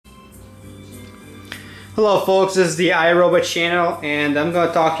Hello folks, this is the iRobot channel and I'm going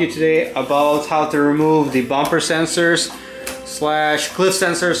to talk to you today about how to remove the bumper sensors / cliff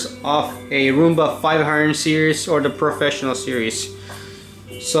sensors off a Roomba 500 series or the Professional series.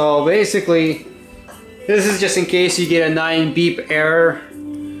 So basically, this is just in case you get a 9 beep error.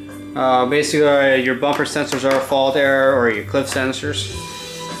 Basically your bumper sensors are a fault error or your cliff sensors.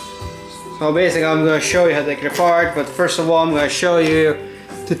 So basically I'm going to show you how to take it apart, but first of all I'm going to show you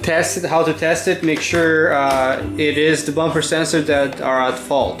to test it, how to test it, make sure it is the bumper sensors that are at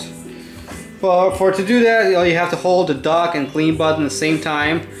fault. Well, to do that, you have to hold the dock and clean button at the same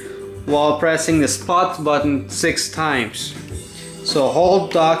time while pressing the spot button 6 times. So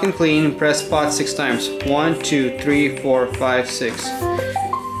hold dock and clean, press spot 6 times. 1, 2, 3, 4, 5, 6.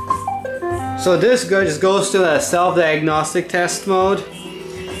 So this just goes to a self-diagnostic test mode.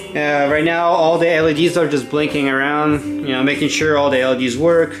 Right now all the LEDs are just blinking around, making sure all the LEDs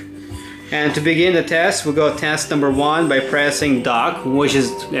work. And to begin the test, we'll go test number 1 by pressing dock, which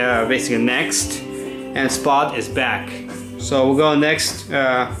is basically next, and spot is back. So we'll go next,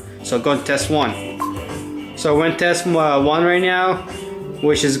 so go to test 1. So we're in test 1 right now,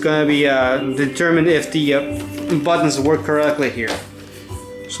 which is going to be determine if the buttons work correctly here.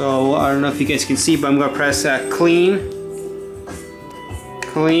 So I don't know if you guys can see, but I'm going to press clean,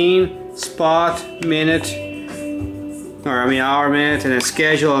 spot, minute, hour, minute, and then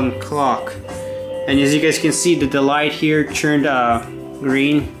schedule and clock. And as you guys can see, the light here turned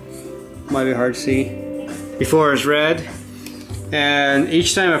green. Might be hard to see. Before it's red. And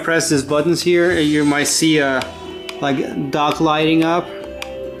each time I press these buttons here, you might see like dock lighting up.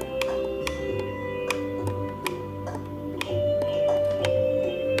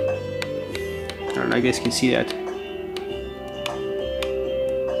 I don't know, I guess you can see that.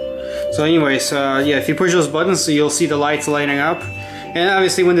 So anyways, yeah, if you push those buttons, you'll see the lights lighting up. And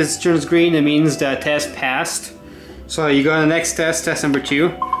obviously when this turns green, it means the test passed. So you go to the next test, test number 2,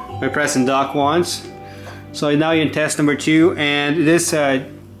 by pressing dock once. So now you're in test number 2, and this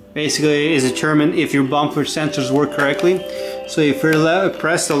basically is determined if your bumper sensors work correctly. So if you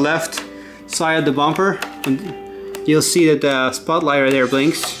press the left side of the bumper, you'll see that the spotlight right there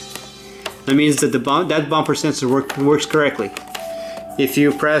blinks. That means that that bumper sensor works correctly. If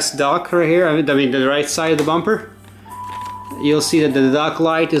you press dock right here, I mean the right side of the bumper, you'll see that the dock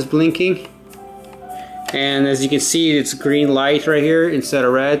light is blinking. And as you can see, it's green light right here instead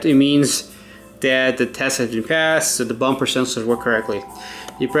of red. It means that the test has been passed, so the bumper sensors work correctly.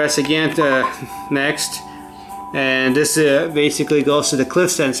 You press again to next, and this basically goes to the cliff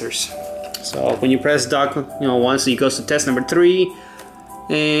sensors. So when you press dock once, it goes to test number 3,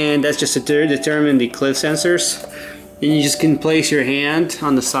 and that's just to determine the cliff sensors. And you just can place your hand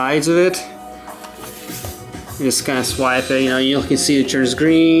on the sides of it. You just kind of swipe it, you can see it turns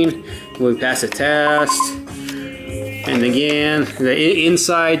green. We pass the test. And again, the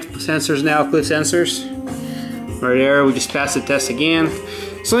inside sensors now, cliff sensors. Right there, we just pass the test again.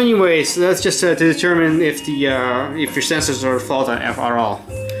 So anyways, that's just to determine if if your sensors are at fault at all.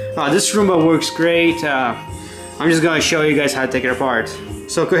 This Roomba works great. I'm just going to show you guys how to take it apart.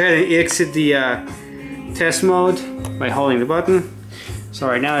 So go ahead and exit the test mode by holding the button. So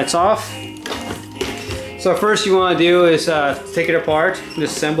right now it's off. So first you want to do is take it apart,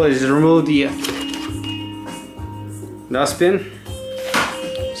 disassemble it, is remove the dustbin.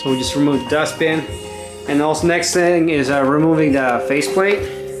 So we just remove the dustbin. And also next thing is removing the faceplate.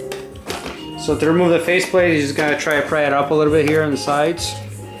 So to remove the faceplate, you're just going to try to pry it up a little bit here on the sides.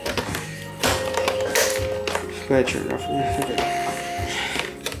 Go ahead, turn it off. Okay.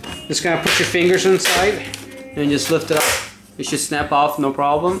 Just gonna put your fingers inside and just lift it up. It should snap off, no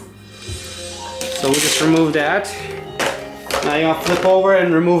problem. So we just remove that. Now you want to flip over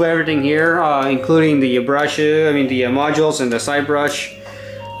and remove everything here, including the brushes, the modules and the side brush.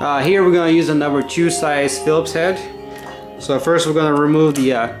 Here we're gonna use a number 2 size Phillips head. So first we're gonna remove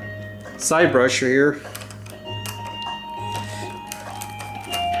the side brush right here.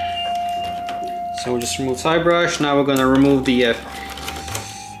 So we'll just remove side brush. Now we're gonna remove the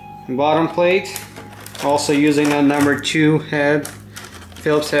bottom plate, also using a number 2 head,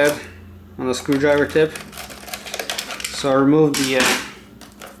 Phillips head on the screwdriver tip. So remove the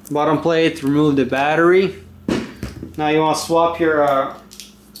bottom plate, remove the battery. Now you want to swap your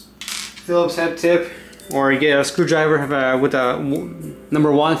Phillips head tip, or you get a screwdriver with a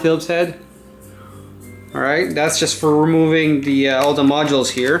number 1 Phillips head. Alright, that's just for removing all the modules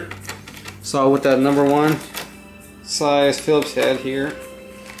here. So with the number 1 size Phillips head here,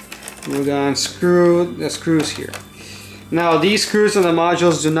 we're going to screw the screws here. Now these screws on the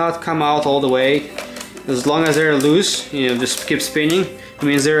modules do not come out all the way. As long as they're loose, just keep spinning. It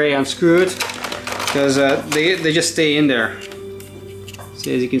means they're unscrewed. because they just stay in there.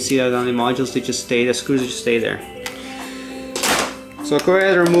 See, as you can see that on the modules, they just stay. The screws just stay there. So go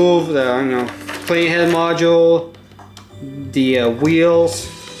ahead and remove the plane head module, the wheels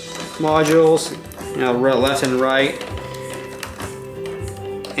modules, left and right,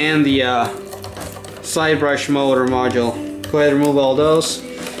 and the side brush motor module. Go ahead and remove all those.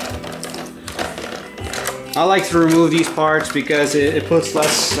 I like to remove these parts because it puts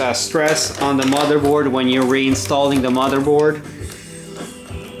less stress on the motherboard when you're reinstalling the motherboard,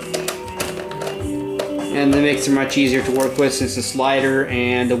 and it makes it much easier to work with since it's lighter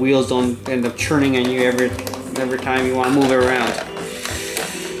and the wheels don't end up churning on you every time you want to move it around.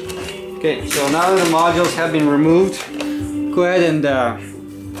 Okay, so now that the modules have been removed, go ahead and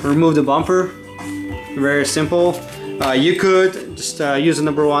remove the bumper. Very simple. You could just use the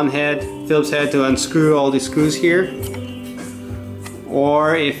number 1 head, Phillips head, to unscrew all the screws here.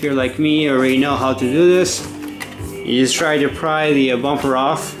 Or if you're like me, you already know how to do this, you just try to pry the bumper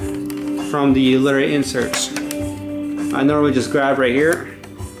off from the little inserts. I normally just grab right here.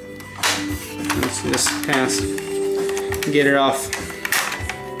 Let's just kind of get it off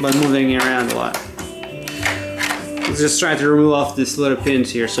by moving it around a lot. Just trying to remove off these little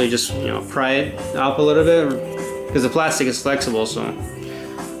pins here, so you just pry it up a little bit, because the plastic is flexible, so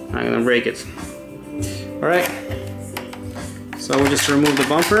I'm not gonna break it. All right, so we'll just remove the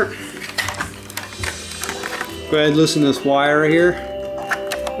bumper. Go ahead and loosen this wire here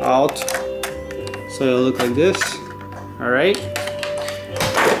out, so it'll look like this. All right,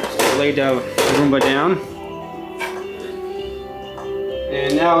 so lay the Roomba down,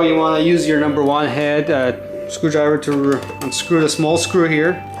 and now you want to use your number 1 head screwdriver to unscrew the small screw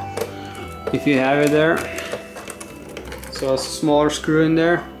here, if you have it there. So it's a smaller screw in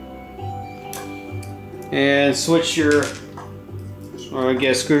there, and switch your, or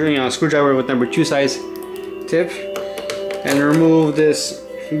get a screwdriver with number 2 size tip, and remove this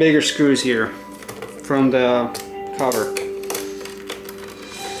bigger screws here from the cover.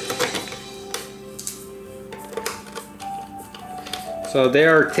 So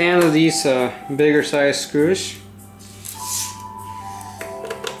there are 10 of these bigger size screws.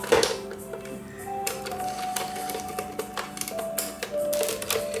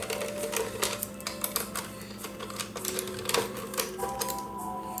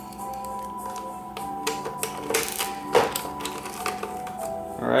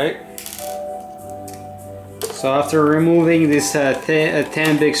 Alright, so after removing these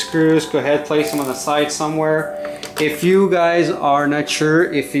 10 big screws, go ahead, place them on the side somewhere. If you guys are not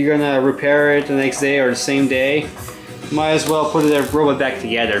sure if you're gonna repair it the next day or the same day, might as well put the robot back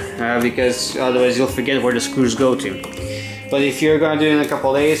together, because otherwise you'll forget where the screws go to. But if you're gonna do it in a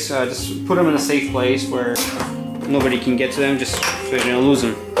couple days, just put them in a safe place where nobody can get to them, just so you don't lose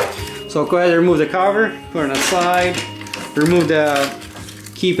them. So go ahead and remove the cover, put it on the side, remove the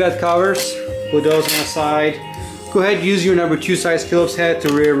keypad covers, put those on the side. Go ahead and use your number 2 size Phillips head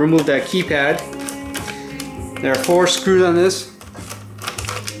to remove that keypad. There are 4 screws on this.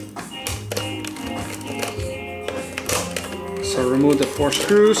 So remove the 4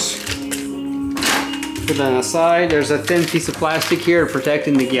 screws, put that on the side. There's a thin piece of plastic here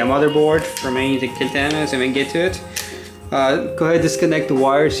protecting the motherboard from any contaminants and then get to it. Go ahead and disconnect the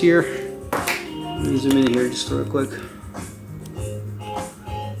wires here. Let me zoom in here just real quick.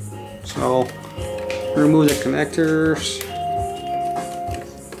 So remove the connectors.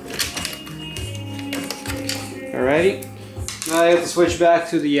 Alrighty, now I have to switch back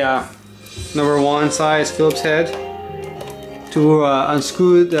to the number 1 size Phillips head to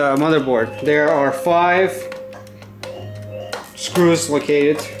unscrew the motherboard. There are 5 screws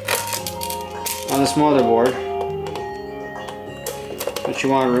located on this motherboard that you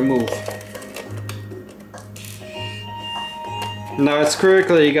want to remove. Now it's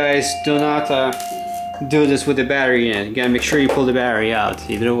critical that you guys do not do this with the battery in. You gotta make sure you pull the battery out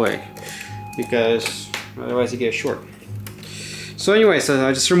either way, because otherwise you get short. So anyway, so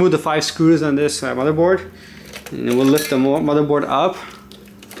I just removed the 5 screws on this motherboard, and we'll lift the motherboard up,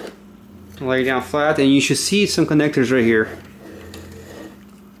 lay it down flat, and you should see some connectors right here.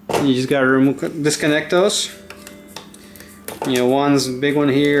 You just gotta disconnect those. One's a big one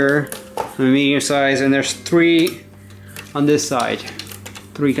here, a medium size, and there's 3 on this side.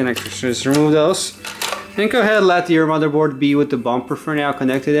 3 connectors. So just remove those, and go ahead and let your motherboard be with the bumper for now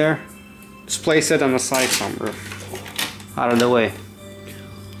connected there. Just place it on the side somewhere, out of the way.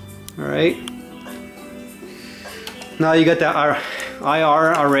 Alright. Now you got the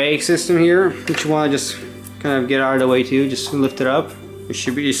IR array system here, which you want to just kind of get out of the way too. Just lift it up. It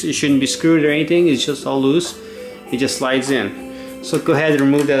shouldn't be screwed or anything. It's just all loose. It just slides in. So go ahead and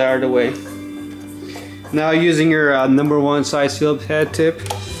remove that out of the way. Now using your #1 size Phillips head tip,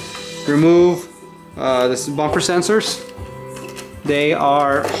 remove this bumper sensors. They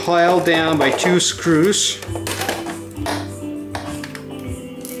are held down by 2 screws.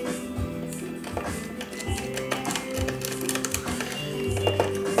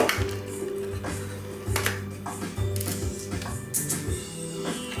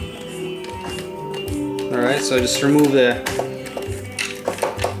 Alright, so just remove the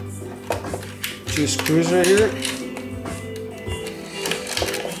 2 screws right here.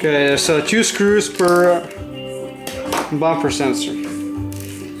 Okay, so 2 screws per bumper sensor.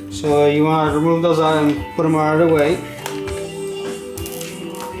 So you want to remove those out and put them out of the way.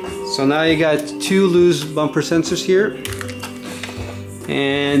 So now you got 2 loose bumper sensors here.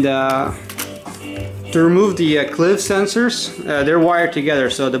 And to remove the cliff sensors, they're wired together.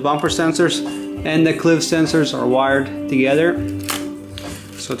 So the bumper sensors and the cliff sensors are wired together.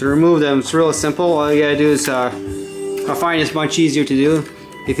 So to remove them, it's real simple. All you gotta do is, I find it's much easier to do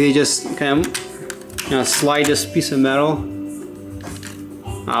if you just kind of, slide this piece of metal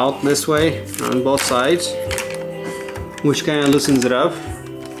out this way on both sides, which kind of loosens it up.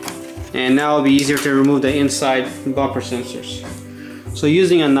 And now it'll be easier to remove the inside bumper sensors. So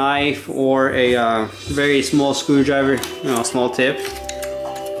using a knife or a very small screwdriver, small tip,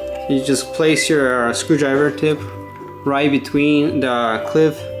 you just place your screwdriver tip right between the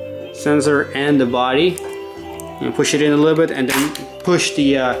cliff sensor and the body and push it in a little bit, and then push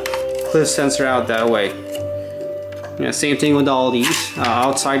the cliff sensor out that way. Same thing with all these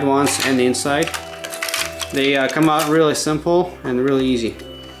outside ones and the inside. They come out really simple and really easy.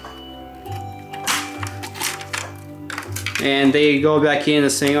 And they go back in the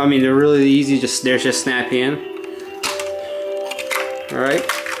same, they're really easy, they're just snap in. Alright.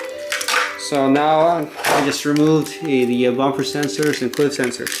 So now I just removed the bumper sensors and cliff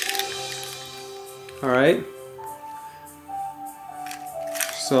sensors. Alright.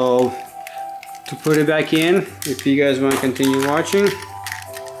 So to put it back in, if you guys want to continue watching,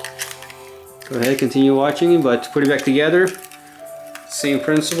 go ahead, continue watching, but to put it back together, same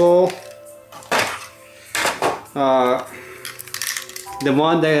principle. The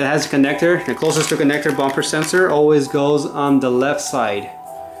one that has a connector, the closest to connector bumper sensor, always goes on the left side.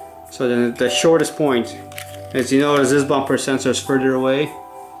 So then the shortest point, as you notice, this bumper sensor is further away.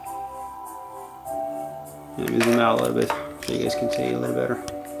 Let me zoom out a little bit so you guys can see a little better.